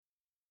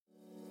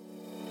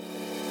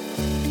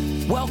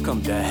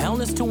Welcome to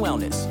Hellness to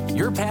Wellness,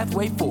 your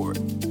pathway forward,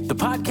 the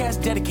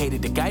podcast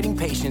dedicated to guiding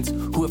patients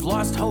who have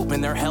lost hope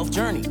in their health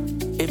journey.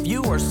 If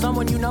you or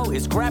someone you know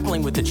is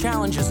grappling with the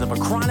challenges of a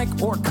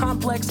chronic or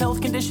complex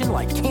health condition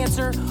like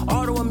cancer,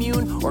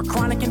 autoimmune, or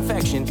chronic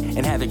infection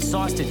and have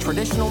exhausted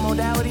traditional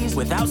modalities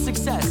without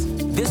success,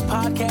 this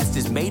podcast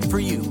is made for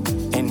you.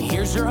 And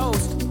here's your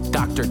host,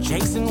 Dr.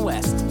 Jason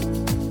West.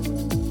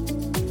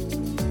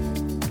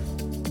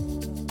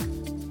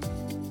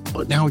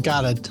 But now we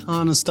got a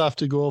ton of stuff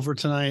to go over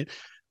tonight.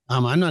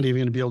 I'm not even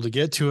going to be able to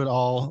get to it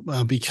all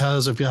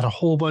because I've got a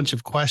whole bunch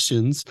of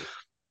questions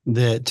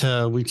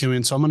that we come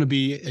in. So I'm going to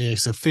be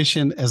as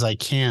efficient as I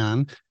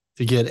can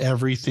to get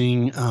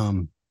everything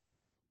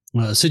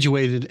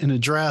situated and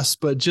addressed,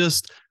 but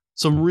just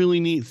some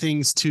really neat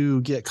things to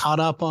get caught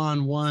up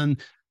on. One,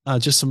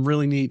 just some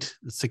really neat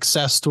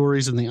success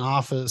stories in the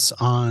office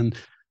on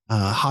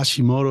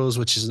Hashimoto's,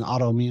 which is an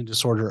autoimmune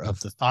disorder of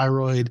the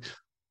thyroid.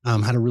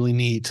 Had a really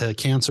neat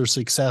cancer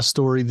success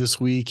story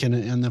this week.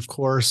 And of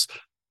course,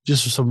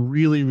 just some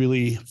really,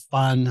 really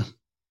fun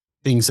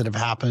things that have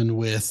happened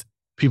with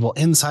people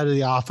inside of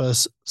the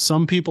office.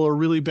 Some people are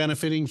really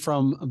benefiting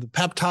from the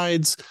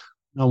peptides.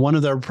 One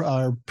of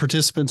our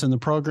participants in the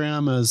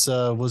program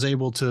was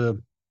able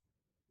to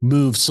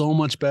move so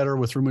much better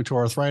with rheumatoid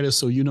arthritis.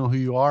 So you know who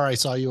you are. I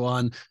saw you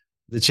on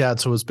the chat,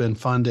 so it's been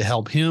fun to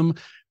help him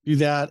do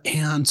that.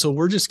 And so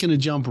we're just going to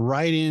jump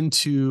right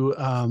into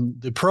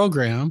the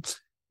program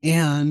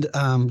and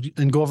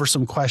go over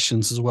some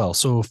questions as well.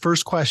 So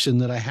first question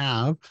that I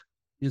have,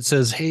 it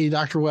says, "Hey,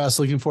 Dr. West,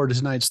 looking forward to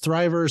tonight's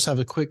Thrivers. Have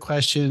a quick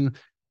question.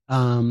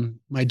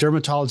 My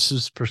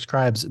dermatologist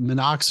prescribes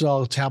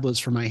minoxidil tablets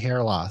for my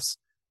hair loss.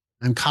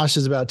 I'm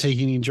cautious about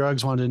taking any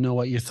drugs. Wanted to know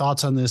what your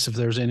thoughts on this, if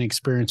there's any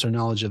experience or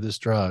knowledge of this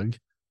drug."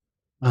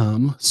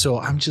 So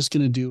I'm just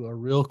going to do a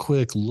real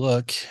quick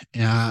look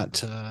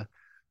at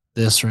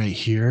this right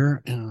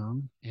here.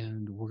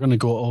 And we're going to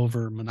go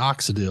over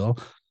minoxidil.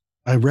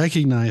 I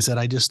recognize that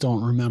I just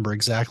don't remember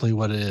exactly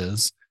what it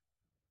is.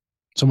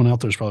 Someone out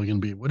there is probably going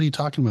to be, "What are you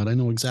talking about?" I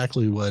know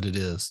exactly what it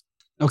is.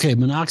 Okay,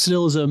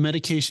 minoxidil is a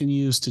medication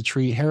used to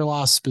treat hair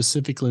loss,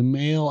 specifically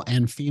male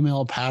and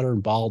female pattern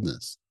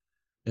baldness.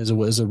 It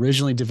was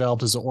originally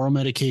developed as an oral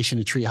medication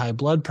to treat high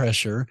blood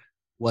pressure,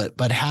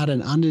 but had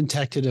an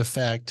undetected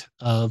effect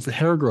of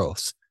hair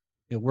growth.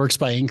 It works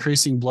by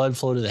increasing blood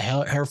flow to the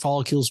hair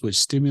follicles, which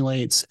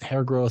stimulates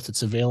hair growth.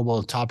 It's available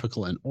in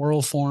topical and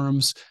oral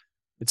forms.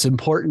 It's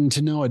important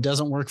to know it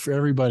doesn't work for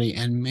everybody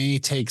and may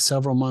take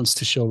several months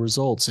to show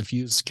results. If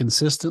used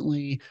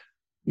consistently,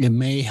 it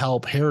may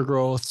help hair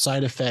growth.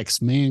 Side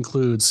effects may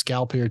include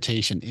scalp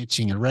irritation,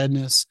 itching, and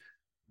redness.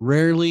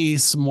 Rarely,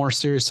 some more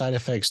serious side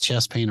effects,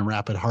 chest pain, and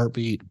rapid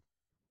heartbeat.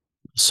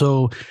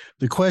 So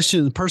the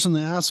person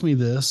that asked me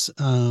this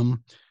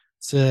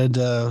said,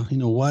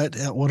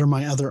 what are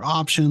my other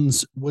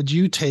options? Would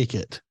you take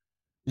it?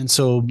 And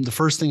so the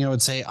first thing I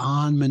would say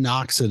on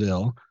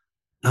minoxidil,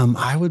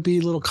 I would be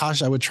a little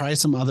cautious. I would try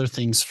some other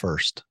things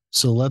first.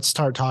 So let's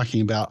start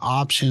talking about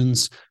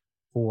options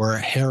for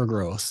hair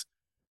growth.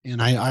 And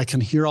I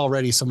can hear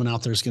already someone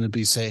out there is going to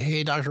be say,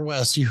 "Hey, Dr.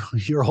 West,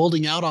 you're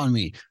holding out on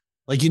me.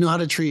 Like, you know how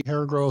to treat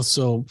hair growth."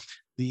 So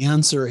the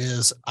answer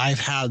is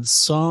I've had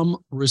some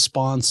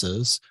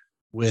responses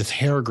with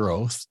hair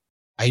growth.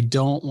 I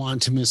don't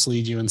want to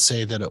mislead you and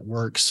say that it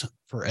works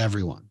for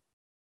everyone.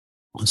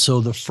 So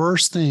the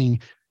first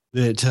thing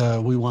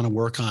that we want to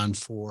work on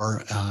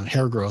for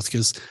hair growth,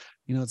 because,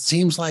 it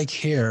seems like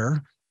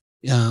hair,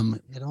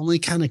 it only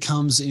kind of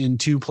comes in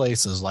two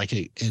places. Like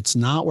it's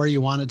not where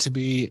you want it to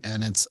be,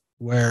 and it's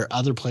where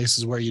other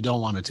places where you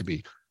don't want it to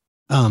be.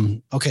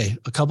 Okay,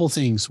 a couple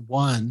things.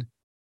 One,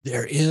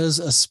 there is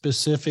a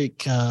specific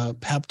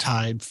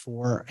peptide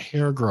for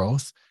hair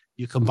growth.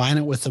 You combine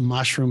it with the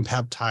mushroom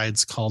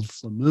peptides called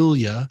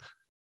Flamulia,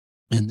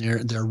 and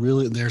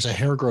there's a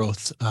hair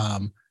growth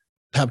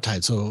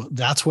peptide. So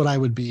that's what I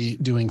would be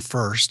doing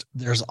first.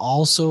 There's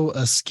also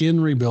a skin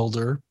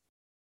rebuilder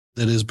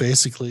that is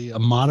basically a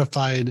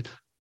modified,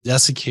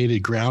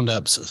 desiccated, ground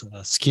up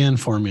skin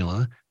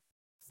formula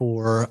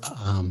for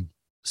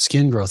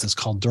skin growth. It's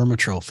called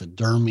dermatrophin.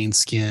 Derm means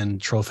skin,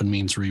 trophin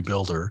means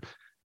rebuilder.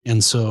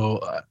 And so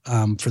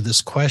for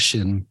this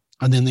question,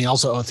 and then the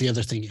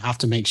other thing, you have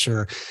to make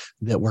sure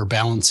that we're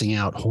balancing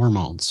out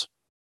hormones.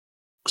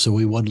 So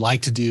we would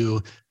like to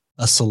do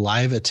a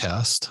saliva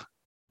test.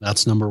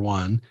 That's number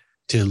one,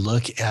 to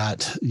look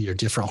at your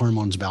different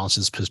hormones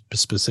balances,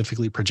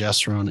 specifically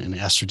progesterone and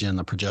estrogen,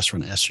 the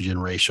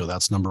progesterone-estrogen ratio.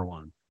 That's number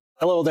one.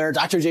 Hello there,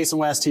 Dr. Jason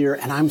West here,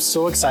 and I'm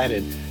so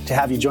excited to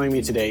have you join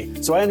me today.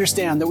 So I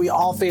understand that we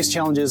all face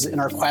challenges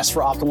in our quest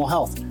for optimal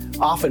health,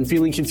 often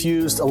feeling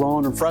confused,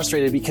 alone, and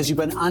frustrated because you've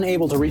been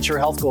unable to reach your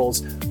health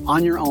goals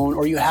on your own,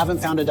 or you haven't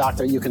found a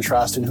doctor you can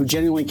trust and who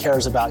genuinely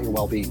cares about your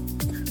well-being.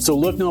 So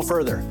look no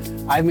further.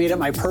 I've made it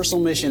my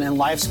personal mission and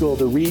life goal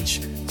to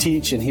reach,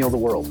 teach, and heal the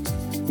world.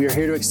 We are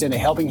here to extend a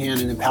helping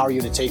hand and empower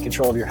you to take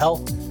control of your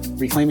health,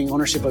 reclaiming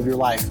ownership of your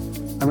life.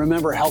 And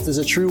remember, health is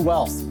a true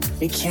wealth.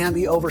 It can't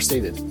be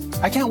overstated.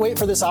 I can't wait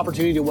for this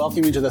opportunity to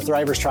welcome you to the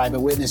Thrivers Tribe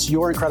and witness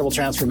your incredible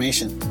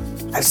transformation.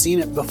 I've seen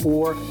it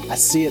before, I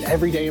see it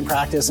every day in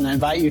practice, and I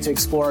invite you to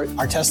explore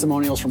our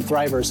testimonials from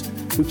Thrivers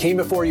who came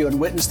before you and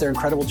witnessed their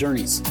incredible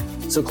journeys.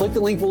 So click the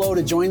link below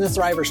to join the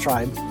Thrivers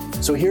Tribe.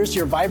 So here's to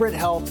your vibrant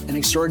health and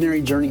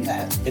extraordinary journey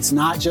ahead. It's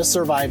not just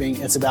surviving,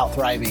 it's about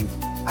thriving.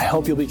 I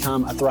hope you'll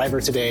become a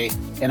thriver today,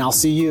 and I'll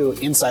see you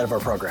inside of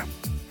our program.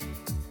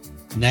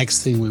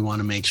 Next thing, we want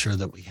to make sure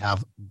that we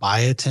have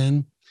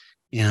biotin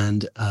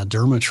and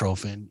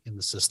dermatrophin in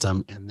the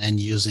system, and then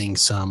using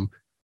some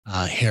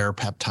hair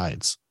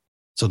peptides.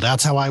 So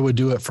that's how I would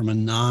do it from a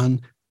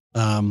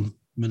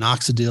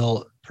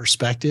non-minoxidil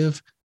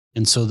perspective.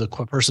 And so the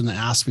person that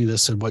asked me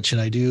this said, what should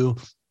I do?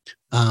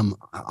 I'm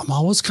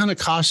always kind of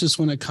cautious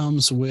when it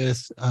comes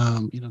with,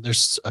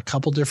 there's a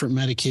couple different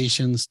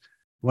medications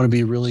I want to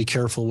be really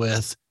careful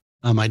with.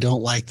 I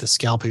don't like the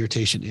scalp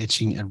irritation,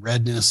 itching, and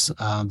redness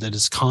that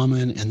is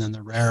common. And then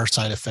the rare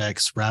side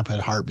effects, rapid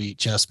heartbeat,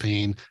 chest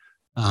pain.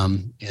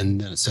 And then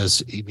it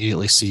says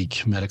immediately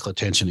seek medical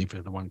attention if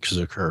the one could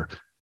occur.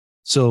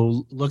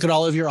 So look at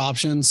all of your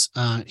options.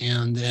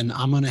 And then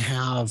I'm going to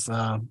have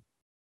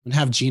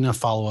Gina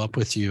follow up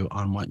with you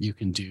on what you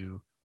can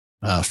do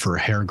for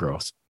hair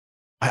growth.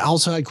 I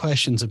also had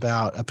questions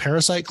about a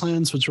parasite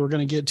cleanse, which we're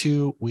going to get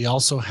to. We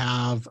also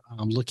have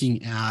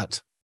looking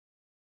at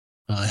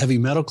heavy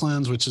metal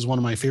cleanse, which is one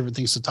of my favorite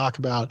things to talk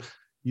about,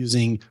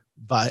 using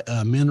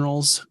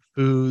minerals,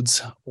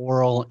 foods,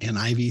 oral, and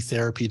IV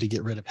therapy to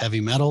get rid of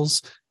heavy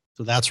metals.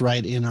 So that's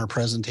right in our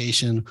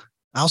presentation.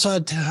 I also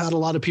had a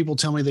lot of people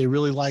tell me they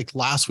really liked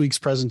last week's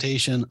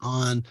presentation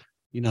on,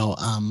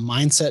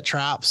 mindset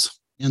traps.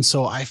 And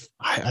so I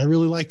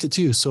really liked it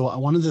too. So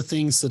one of the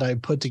things that I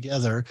put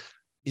together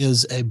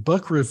is a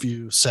book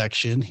review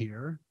section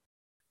here.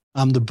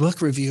 The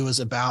book review is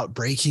about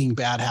breaking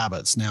bad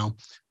habits. Now,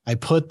 I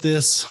put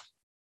this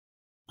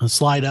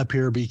slide up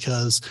here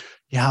because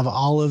you have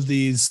all of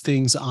these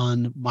things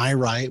on my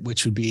right,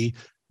 which would be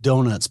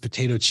donuts,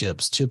 potato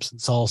chips, chips and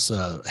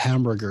salsa,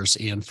 hamburgers,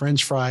 and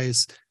French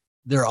fries.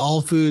 They're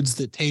all foods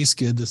that taste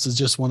good. This is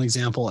just one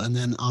example. And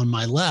then on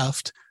my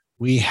left,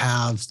 we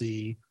have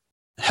the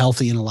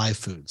healthy and alive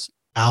foods,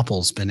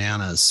 apples,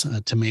 bananas,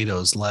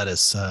 tomatoes,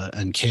 lettuce,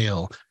 and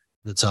kale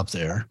that's up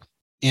there.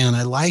 And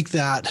I like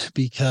that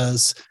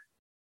because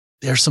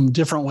there's some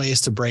different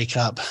ways to break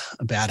up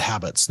bad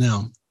habits.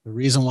 Now, the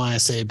reason why I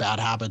say bad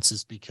habits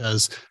is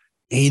because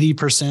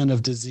 80%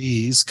 of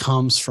disease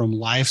comes from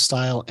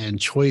lifestyle and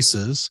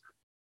choices,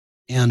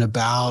 and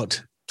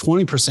about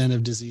 20%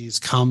 of disease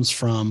comes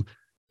from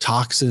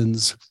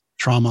toxins,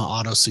 trauma,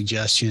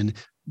 autosuggestion.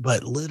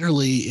 But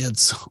literally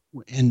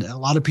and a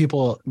lot of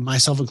people,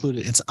 myself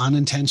included, it's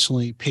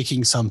unintentionally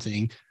picking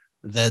something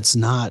that's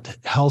not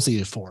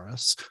healthy for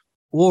us,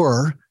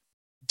 or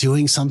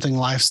doing something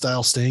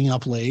lifestyle, staying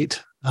up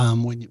late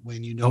when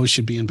you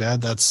should be in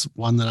bed. That's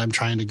one that I'm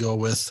trying to go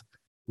with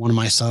one of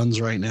my sons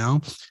right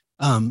now.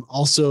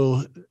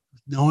 Also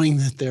knowing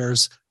that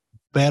there's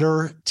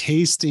better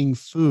tasting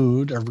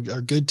food or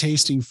good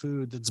tasting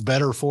food that's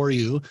better for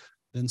you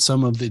than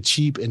some of the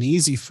cheap and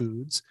easy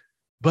foods.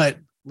 But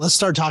let's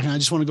start talking. I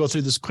just want to go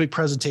through this quick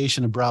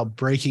presentation about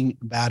breaking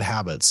bad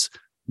habits.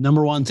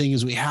 Number one thing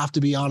is we have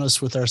to be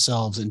honest with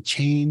ourselves, and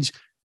change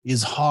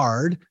is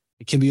hard.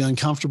 It can be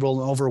uncomfortable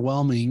and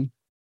overwhelming,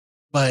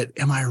 but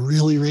am I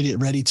really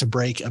ready to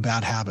break a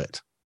bad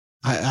habit?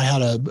 I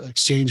had an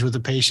exchange with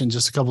a patient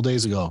just a couple of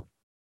days ago.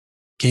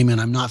 Came in,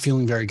 I'm not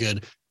feeling very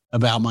good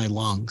about my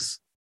lungs.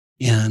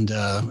 And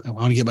I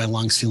want to get my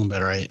lungs feeling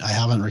better. I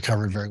haven't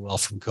recovered very well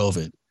from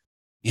COVID.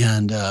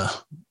 And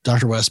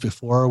Dr. West,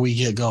 before we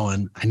get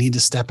going, I need to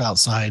step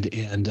outside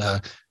and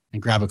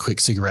grab a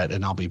quick cigarette,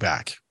 and I'll be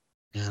back.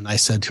 And I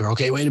said to her,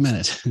 okay, wait a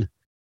minute.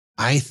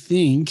 I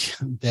think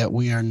that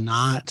we are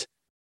not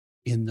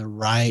in the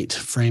right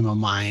frame of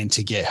mind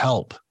to get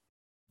help.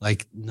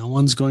 Like no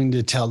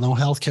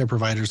healthcare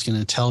provider is going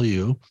to tell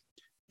you,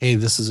 hey,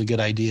 this is a good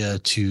idea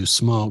to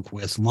smoke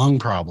with lung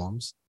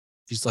problems.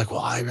 She's like,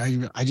 well,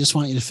 I just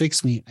want you to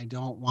fix me. I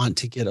don't want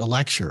to get a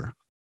lecture.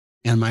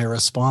 And my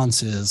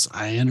response is,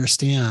 I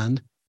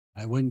understand.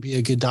 I wouldn't be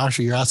a good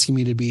doctor. You're asking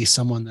me to be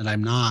someone that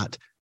I'm not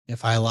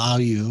if I allow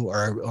you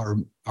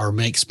or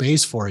make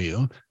space for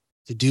you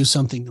to do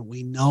something that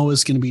we know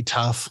is going to be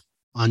tough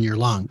on your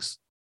lungs.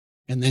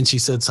 And then she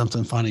said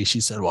something funny.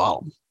 She said,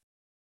 well,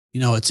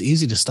 it's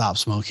easy to stop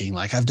smoking.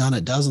 Like I've done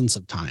it dozens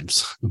of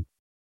times,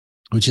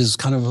 which is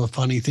kind of a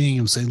funny thing.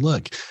 I'm saying,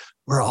 look,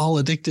 we're all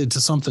addicted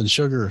to something: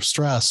 sugar,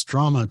 stress,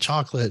 drama,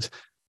 chocolate,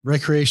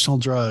 recreational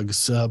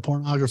drugs,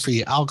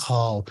 pornography,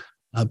 alcohol,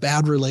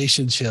 bad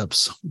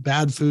relationships,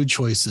 bad food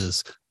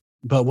choices.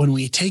 But when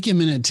we take a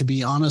minute to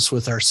be honest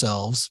with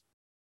ourselves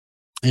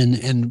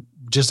and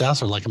just ask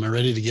her, like, am I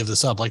ready to give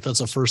this up? Like, that's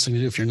the first thing to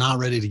do. If you're not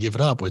ready to give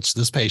it up, which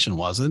this patient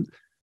wasn't.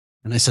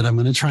 And I said, I'm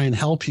going to try and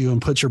help you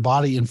and put your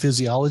body in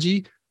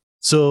physiology.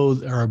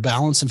 Or a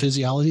balance in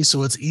physiology.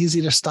 So it's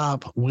easy to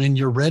stop when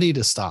you're ready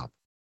to stop.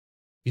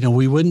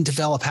 We wouldn't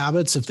develop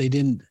habits if they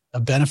didn't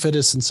benefit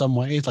us in some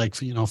way, like,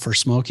 for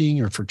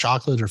smoking or for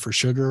chocolate or for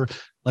sugar,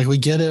 like we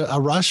get a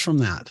rush from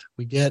that.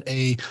 We get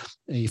a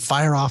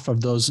fire off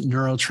of those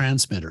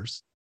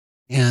neurotransmitters.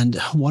 And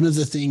one of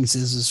the things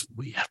is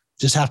we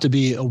just have to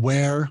be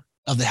aware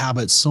of the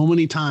habit. So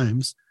many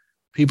times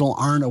people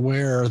aren't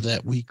aware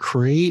that we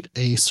create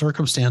a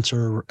circumstance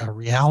or a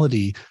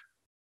reality,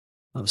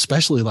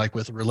 especially like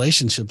with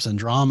relationships and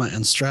drama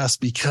and stress,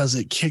 because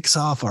it kicks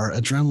off our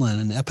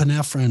adrenaline and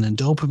epinephrine and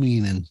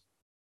dopamine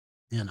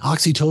and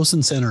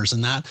oxytocin centers,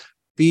 and that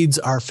feeds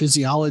our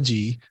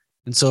physiology.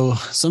 And so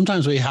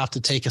sometimes we have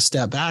to take a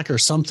step back, or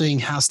something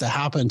has to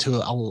happen to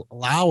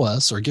allow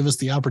us or give us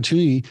the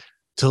opportunity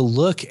to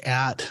look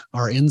at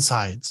our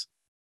insides.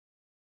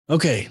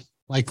 Okay,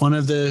 like one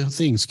of the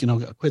things,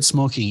 quit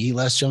smoking, eat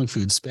less junk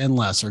food, spend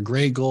less, are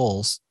great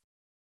goals,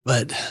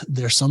 but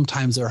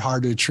sometimes they're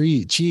hard to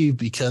achieve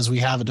because we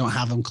don't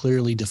have them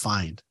clearly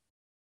defined.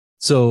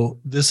 So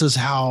this is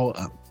how,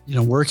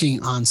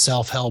 working on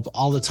self-help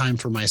all the time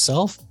for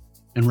myself,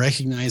 and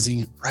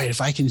recognizing, right, if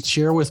I can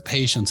share with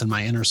patients in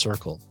my inner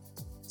circle,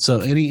 so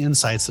any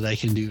insights that I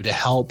can do to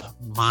help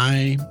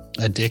my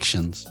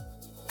addictions.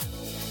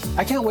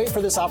 I can't wait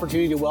for this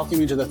opportunity to welcome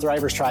you to the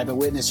Thrivers Tribe and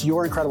witness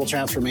your incredible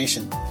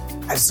transformation.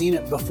 I've seen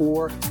it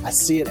before, I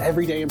see it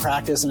every day in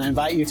practice, and I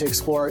invite you to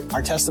explore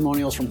our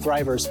testimonials from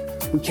Thrivers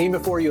who came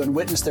before you and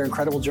witnessed their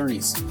incredible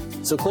journeys.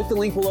 So click the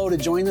link below to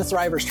join the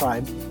Thrivers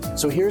Tribe.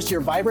 So here's to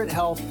your vibrant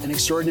health and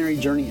extraordinary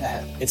journey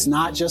ahead. It's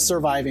not just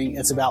surviving,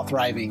 it's about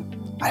thriving.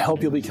 I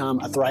hope you'll become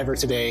a thriver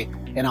today,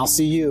 and I'll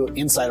see you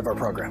inside of our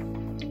program.